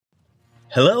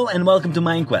Hello and welcome to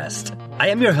MindQuest. I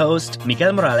am your host,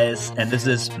 Miguel Morales, and this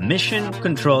is Mission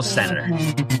Control Center.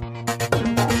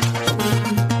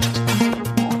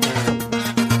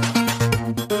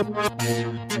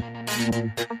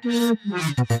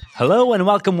 Hello and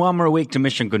welcome one more week to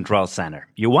Mission Control Center,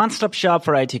 your one-stop shop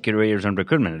for IT careers and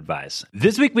recruitment advice.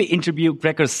 This week we interview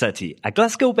Gregor Setti, a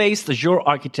Glasgow-based Azure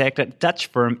architect at Dutch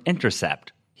firm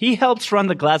Intercept. He helps run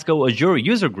the Glasgow Azure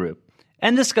user group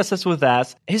and discusses with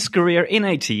us his career in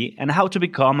IT and how to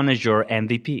become an Azure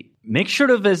MVP. Make sure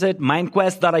to visit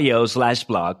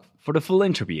mindquest.io/blog for the full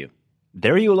interview.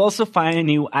 There you will also find a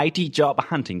new IT job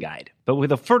hunting guide. But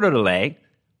without further delay,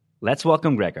 let's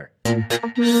welcome Gregor.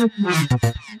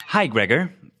 Hi,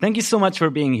 Gregor. Thank you so much for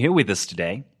being here with us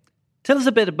today. Tell us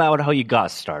a bit about how you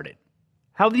got started.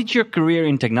 How did your career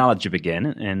in technology begin,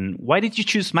 and why did you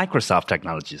choose Microsoft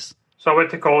Technologies? So I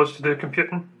went to college to do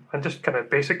computing and just kind of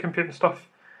basic computing stuff.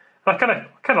 And I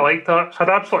kind of liked that. I had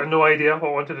absolutely no idea what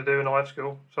I wanted to do when I left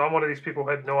school. So I'm one of these people who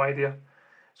had no idea.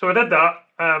 So I did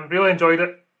that. Really enjoyed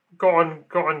it. Got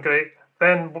on great.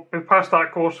 Then we passed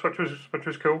that course, which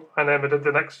was cool. And then we did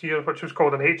the next year, which was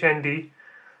called an HND.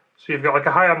 So you've got like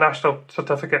a higher national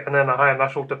certificate and then a higher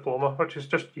national diploma, which is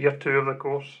just year 2 of the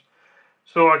course.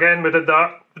 So again, we did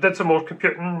that. We did some more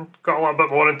computing, got a little bit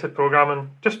more into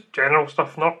programming, just general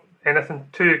stuff, not anything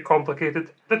too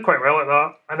complicated. Did quite well at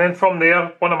that. And then from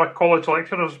there, one of my college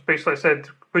lecturers basically said,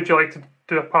 would you like to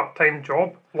do a part-time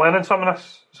job learning some of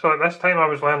this? So at this time I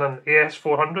was learning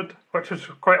AS400, which was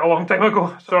quite a long time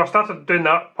ago. So I started doing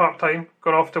that part-time,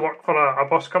 going off to work for a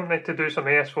bus company to do some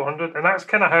AS400. And that's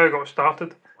kind of how I got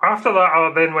started. After that,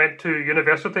 I then went to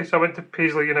university. So I went to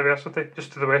Paisley University,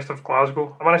 just to the west of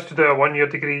Glasgow. I managed to do a 1-year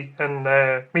degree in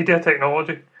media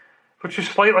technology, which is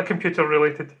slightly computer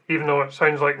related, even though it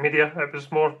sounds like media. It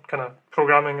was more kind of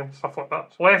programming and stuff like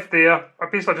that. So left there, I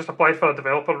basically just applied for a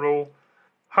developer role.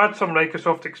 Had some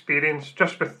Microsoft experience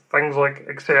just with things like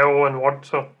Excel and Word,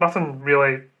 so nothing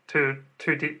really too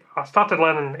deep. I started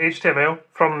learning HTML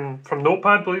from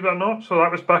Notepad, believe it or not. So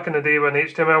that was back in the day when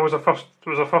HTML was a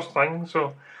first thing.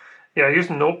 So yeah,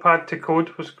 using Notepad to code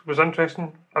was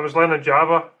interesting. I was learning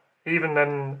Java, even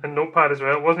in Notepad as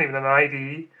well. It wasn't even an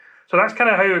IDE. So that's kind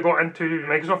of how I got into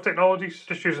Microsoft Technologies,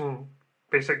 just using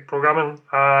basic programming,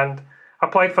 and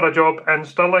applied for a job in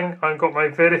Stirling and got my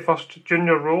very first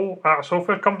junior role at a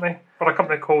software company for a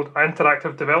company called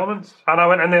Interactive Developments. And I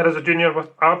went in there as a junior with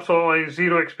absolutely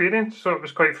zero experience, so it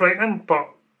was quite frightening, but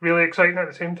really exciting at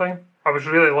the same time. I was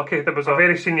really lucky. There was a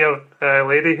very senior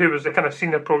lady who was the kind of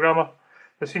senior programmer,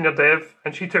 the senior dev,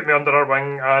 and she took me under her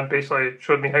wing and basically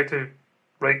showed me how to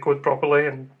write code properly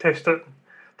and test it,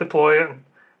 deploy it, and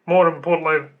more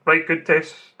importantly, write good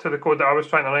tests to the code that I was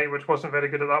trying to write, which wasn't very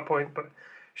good at that point. But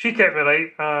she kept me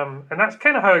right, and that's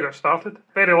kind of how I got started.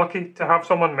 Very lucky to have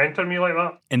someone mentor me like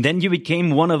that. And then you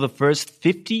became one of the first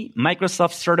 50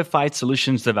 Microsoft certified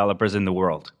solutions developers in the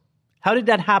world. How did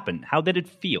that happen? How did it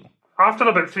feel? After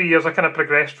about 3 years, I kind of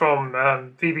progressed from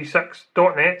VB6.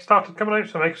 .NET started coming out,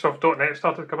 so Microsoft .NET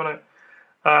started coming out.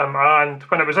 And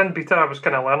when it was in beta, I was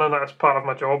kind of learning it as part of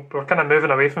my job. We're kind of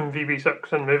moving away from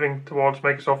VB6 and moving towards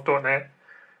Microsoft .NET.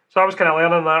 So I was kind of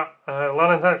learning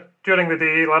that during the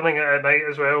day, learning it at night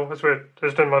as well, as I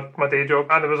was doing my day job.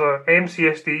 And there was a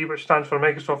MCSD, which stands for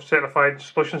Microsoft Certified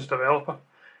Solutions Developer.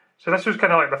 So this was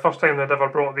kind of like the first time they'd ever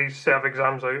brought these set of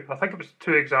exams out. I think it was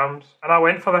 2 exams. And I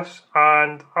went for this,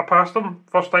 and I passed them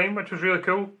first time, which was really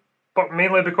cool. But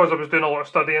mainly because I was doing a lot of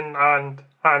studying and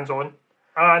hands-on.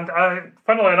 And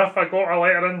funnily enough, I got a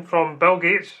letter in from Bill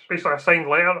Gates, basically a signed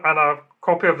letter and a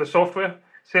copy of the software,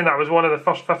 saying that I was one of the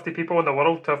first 50 people in the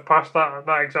world to have passed that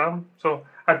exam. So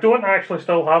I don't actually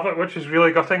still have it, which is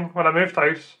really gutting. When I moved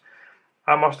house,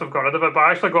 I must have got rid of it, but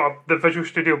I actually got the Visual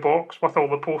Studio box with all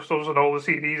the posters and all the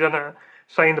CDs in it,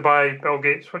 signed by Bill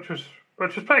Gates, which was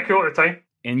pretty cool at the time.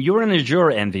 And you're an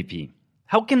Azure MVP.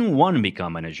 How can one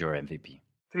become an Azure MVP?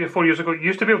 3 or 4 years ago, you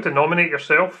used to be able to nominate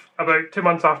yourself. About 2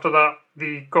 months after that,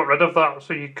 they got rid of that,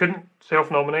 so you couldn't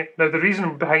self-nominate. Now, the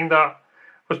reason behind that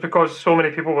was because so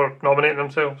many people were nominating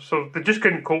themselves, so they just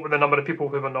couldn't cope with the number of people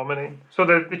who were nominating. So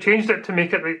they changed it to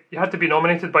make it that you had to be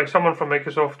nominated by someone from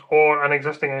Microsoft or an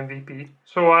existing MVP.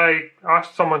 So I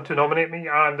asked someone to nominate me,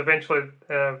 and eventually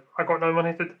I got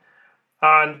nominated.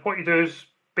 And what you do is,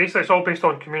 basically it's all based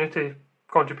on community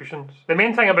contributions. The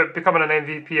main thing about becoming an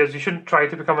MVP is you shouldn't try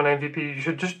to become an MVP, you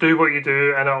should just do what you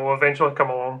do and it will eventually come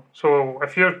along. So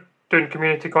if you're doing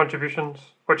community contributions,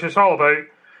 which is all about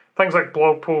things like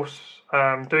blog posts,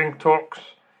 doing talks,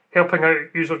 helping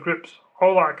out user groups,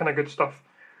 all that kind of good stuff.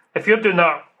 If you're doing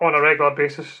that on a regular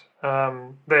basis,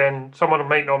 then someone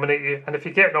might nominate you, and if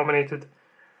you get nominated,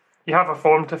 you have a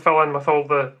form to fill in with all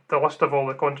the list of all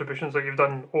the contributions that you've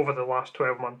done over the last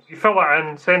 12 months. You fill that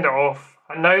in, send it off,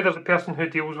 and now there's a person who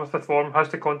deals with the form has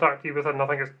to contact you within, I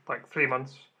think it's like 3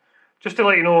 months, just to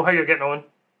let you know how you're getting on.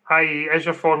 I.e., is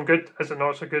your form good? Is it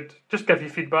not so good? Just give you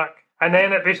feedback. And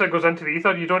then it basically goes into the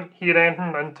ether. You don't hear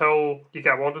anything until you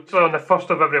get awarded. So on the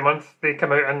 1st of every month, they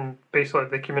come out and basically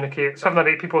they communicate. 7 or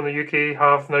 8 people in the UK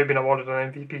have now been awarded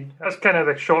an MVP. That's kind of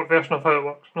the short version of how it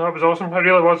works. No, it was awesome. It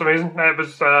really was amazing. It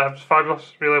was fabulous.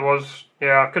 It really was.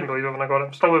 Yeah, I couldn't believe it when I got it.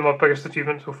 It's still my biggest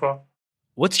achievement so far.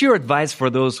 What's your advice for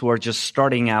those who are just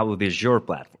starting out with the Azure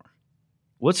platform?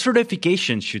 What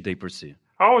certifications should they pursue?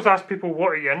 I always ask people,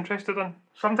 what are you interested in?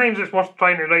 Sometimes it's worth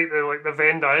trying to write the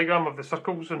Venn diagram of the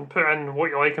circles and put in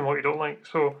what you like and what you don't like.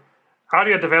 So, are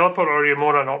you a developer or are you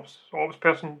more an ops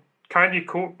person? Can you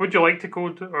code? Would you like to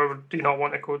code or do you not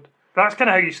want to code? That's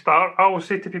kind of how you start. I always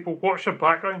say to people, what's your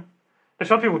background? Now,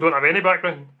 some people don't have any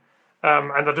background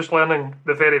and they're just learning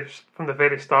from the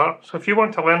very start. So if you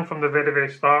want to learn from the very,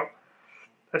 very start,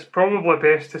 it's probably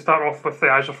best to start off with the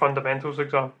Azure Fundamentals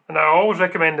exam. And I always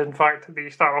recommend, in fact, that you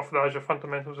start off with the Azure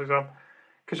Fundamentals exam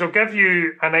because it'll give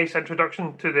you a nice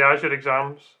introduction to the Azure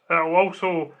exams. It'll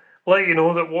also let you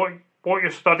know that what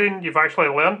you're studying, you've actually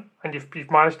learned and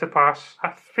you've managed to pass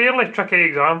a fairly tricky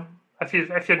exam. If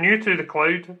you're new to the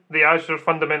cloud, the Azure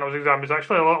Fundamentals exam is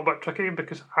actually a little bit tricky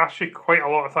because it asks you quite a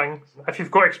lot of things. If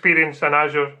you've got experience in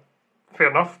Azure, fair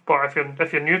enough. But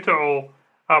if you're new to it all,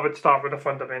 I would start with the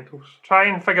fundamentals. Try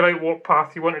and figure out what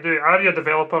path you want to do. Are you a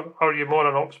developer or are you more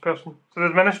an ops person? So the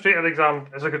administrator exam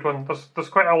is a good one. There's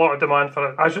quite a lot of demand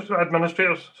for Azure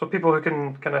administrators, so people who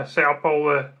can kind of set up all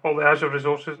the Azure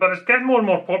resources. But it's getting more and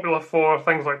more popular for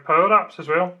things like Power Apps as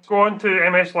well. Go on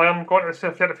to MS Learn, go on to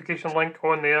the certification link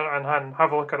on there and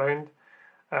have a look around.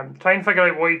 Try and figure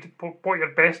out what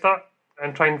you're best at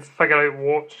and try and figure out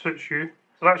what suits you.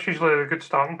 So that's usually a good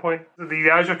starting point.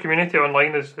 The Azure community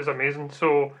online is amazing.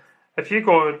 So if you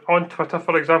go on Twitter,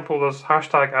 for example, there's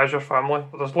hashtag Azure Family.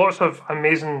 There's lots of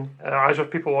amazing Azure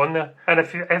people on there. And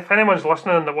if anyone's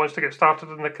listening that wants to get started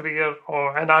in their career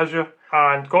or in Azure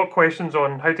and got questions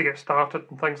on how to get started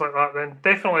and things like that, then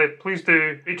definitely please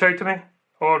do reach out to me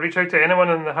or reach out to anyone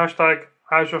in the hashtag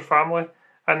Azure Family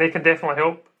and they can definitely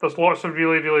help. There's lots of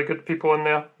really, really good people in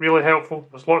there, really helpful.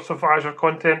 There's lots of Azure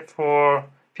content for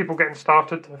people getting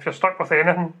started. If you're stuck with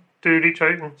anything, do reach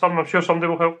out and I'm sure somebody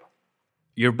will help.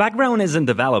 Your background is in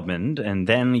development and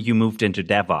then you moved into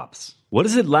DevOps. What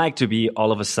is it like to be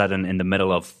all of a sudden in the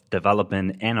middle of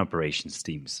development and operations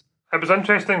teams? It was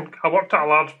interesting. I worked at a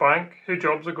large bank 2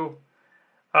 jobs ago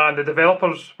and the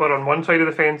developers were on one side of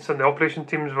the fence and the operation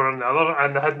teams were on the other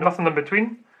and they had nothing in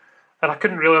between and I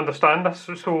couldn't really understand this.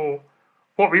 So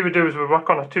what we would do is we'd work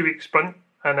on a 2-week sprint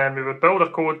and then we would build our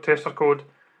code, test our code,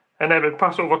 and then we'd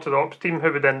pass it over to the ops team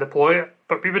who would then deploy it.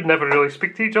 But we would never really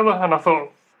speak to each other. And I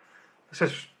thought, this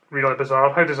is really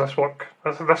bizarre. How does this work?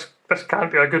 This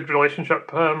can't be a good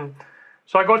relationship.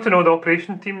 So I got to know the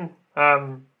operation team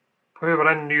who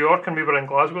were in New York and we were in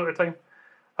Glasgow at the time.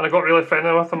 And I got really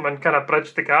friendly with them and kind of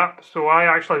bridged the gap. So I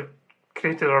actually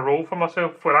created a role for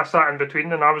myself where I sat in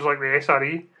between and I was like the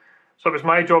SRE. So it was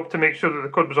my job to make sure that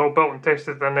the code was all built and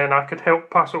tested and then I could help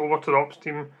pass it over to the ops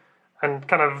team and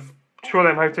kind of show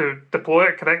them how to deploy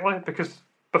it correctly because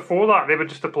before that they would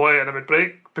just deploy it and it would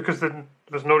break because there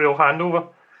was no real handover.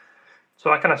 So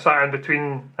I kind of sat in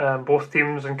between both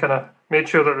teams and kind of made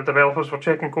sure that the developers were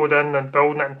checking code in and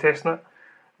building it and testing it,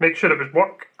 make sure it would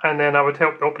work, and then I would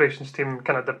help the operations team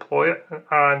kind of deploy it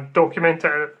and document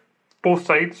it at both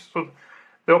sides. So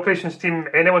the operations team,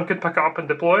 anyone could pick it up and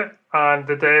deploy it, and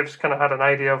the devs kind of had an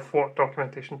idea of what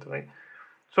documentation to write.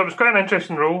 So it was quite an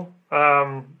interesting role.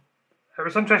 It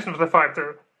was interesting for the fact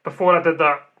that before I did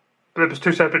that, there was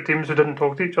 2 separate teams who didn't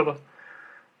talk to each other.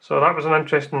 So that was an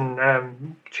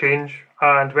interesting change.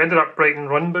 And we ended up writing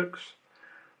runbooks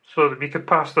so that we could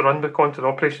pass the runbook on to the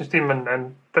operations team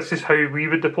and this is how we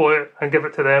would deploy it and give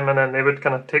it to them and then they would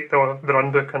kind of take the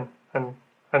runbook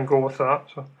and go with that.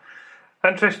 So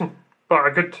interesting, but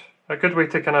a good way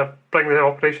to kind of bring the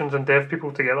operations and dev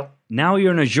people together. Now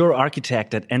you're an Azure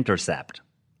architect at Intercept.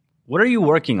 What are you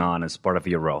working on as part of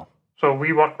your role? So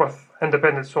we work with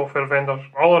independent software vendors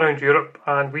all around Europe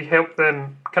and we help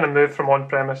them kind of move from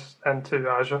on-premise into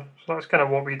Azure. So that's kind of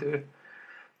what we do.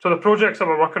 So the projects that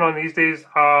we're working on these days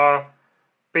are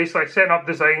basically setting up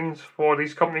designs for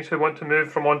these companies who want to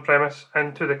move from on-premise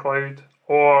into the cloud,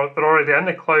 or they're already in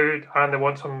the cloud and they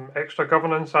want some extra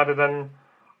governance added in,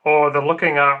 or they're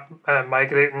looking at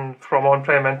migrating from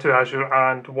on-prem into Azure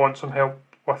and want some help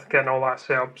with getting all that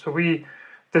set up. So we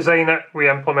design it, we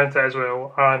implement it as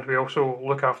well, and we also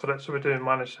look after it, so we do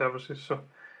managed services. So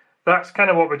that's kind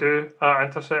of what we do at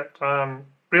Intercept.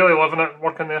 Really loving it,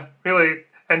 working there. Really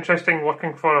interesting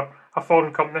working for a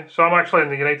foreign company. So I'm actually in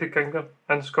the United Kingdom,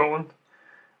 in Scotland.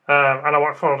 And I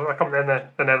work for a company in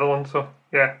the Netherlands. So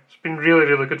yeah, it's been really,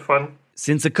 really good fun.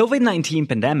 Since the COVID-19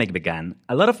 pandemic began,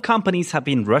 a lot of companies have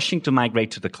been rushing to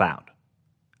migrate to the cloud.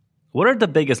 What are the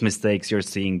biggest mistakes you're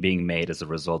seeing being made as a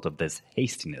result of this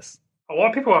hastiness? A lot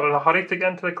of people are in a hurry to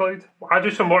get into the cloud. I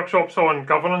do some workshops on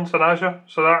governance in Azure,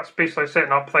 so that's basically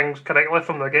setting up things correctly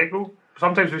from the get-go.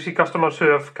 Sometimes we see customers who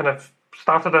have kind of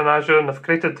started in Azure and have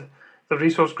created the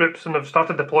resource groups and have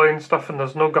started deploying stuff, and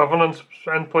there's no governance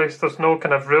in place, there's no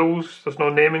kind of rules, there's no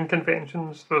naming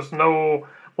conventions, there's no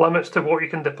limits to what you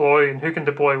can deploy and who can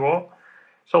deploy what.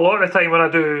 So a lot of the time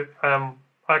when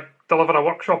I deliver a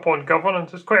workshop on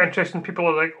governance, it's quite interesting. People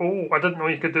are like, oh, I didn't know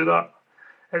you could do that.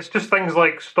 It's just things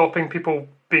like stopping people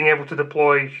being able to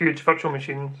deploy huge virtual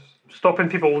machines, stopping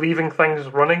people leaving things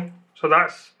running. So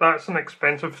that's an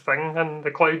expensive thing in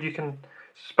the cloud. You can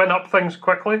spin up things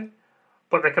quickly,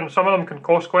 but some of them can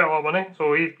cost quite a lot of money.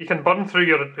 So you can burn through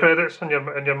your credits and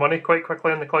your money quite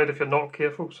quickly in the cloud if you're not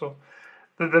careful. So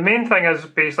the main thing is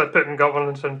basically putting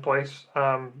governance in place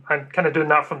and kind of doing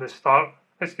that from the start.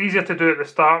 It's easier to do at the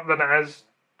start than it is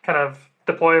kind of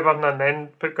deploy everything and then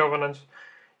put governance.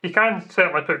 You can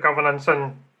certainly put governance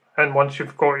in once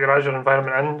you've got your Azure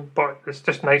environment in, but it's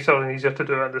just nicer and easier to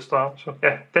do it at the start. So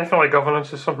yeah, definitely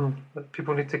governance is something that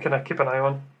people need to kind of keep an eye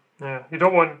on. Yeah, you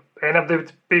don't want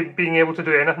anybody being able to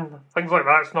do anything. Things like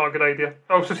that's not a good idea.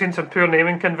 I've also seen some poor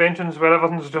naming conventions where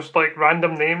everything's just like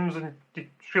random names, and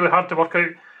it's really hard to work out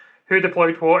who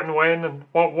deployed what and when and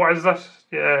what is this.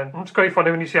 Yeah, it's quite funny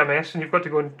when you see a mess and you've got to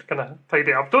go and kind of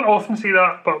tidy it up. Don't often see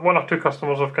that, but one or two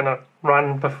customers have kind of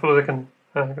ran before they can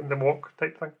the walk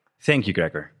type thing. Thank you,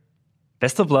 Gregor.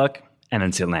 Best of luck, and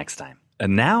until next time.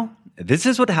 And now, this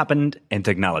is what happened in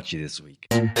technology this week.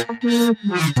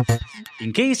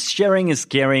 In case sharing is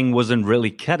caring wasn't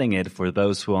really cutting it for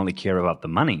those who only care about the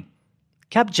money,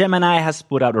 Capgemini has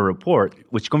put out a report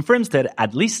which confirms that,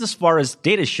 at least as far as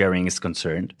data sharing is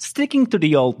concerned, sticking to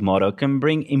the old motto can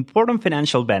bring important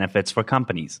financial benefits for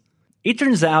companies. It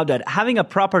turns out that having a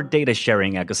proper data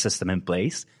sharing ecosystem in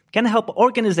place can help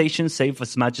organizations save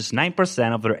as much as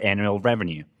 9% of their annual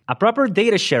revenue. A proper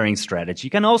data sharing strategy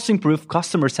can also improve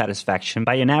customer satisfaction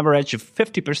by an average of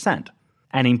 50%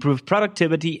 and improve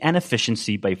productivity and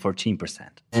efficiency by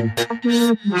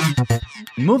 14%.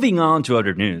 Moving on to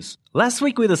other news. Last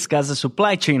week we discussed a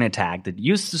supply chain attack that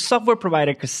used the software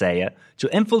provider Kaseya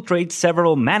to infiltrate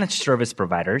several managed service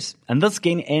providers and thus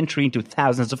gain entry into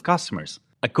thousands of customers.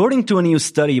 According to a new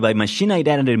study by machine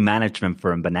identity management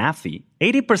firm Banafi,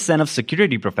 80% of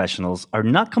security professionals are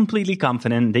not completely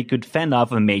confident they could fend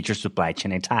off a major supply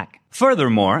chain attack.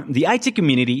 Furthermore, the IT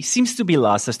community seems to be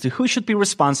lost as to who should be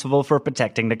responsible for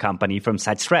protecting the company from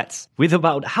such threats, with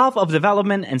about half of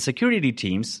development and security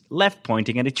teams left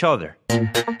pointing at each other.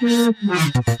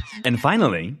 And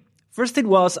finally, first it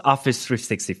was Office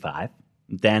 365,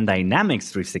 then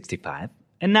Dynamics 365,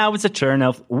 and now it's a turn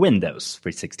of Windows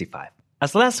 365.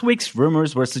 As last week's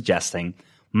rumors were suggesting,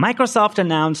 Microsoft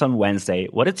announced on Wednesday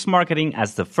what it's marketing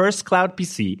as the first cloud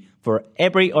PC for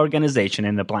every organization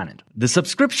in the planet. The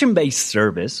subscription-based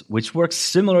service, which works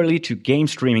similarly to game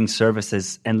streaming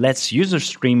services and lets users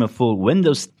stream a full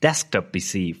Windows desktop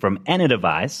PC from any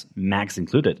device, Macs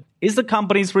included, is the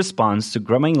company's response to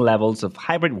growing levels of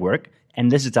hybrid work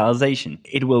and digitalization.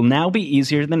 It will now be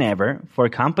easier than ever for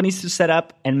companies to set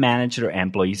up and manage their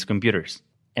employees' computers.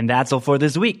 And that's all for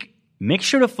this week. Make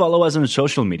sure to follow us on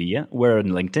social media. We're on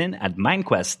LinkedIn at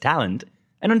MindQuest Talent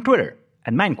and on Twitter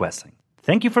at MindQuesting.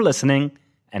 Thank you for listening,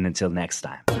 and until next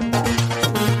time.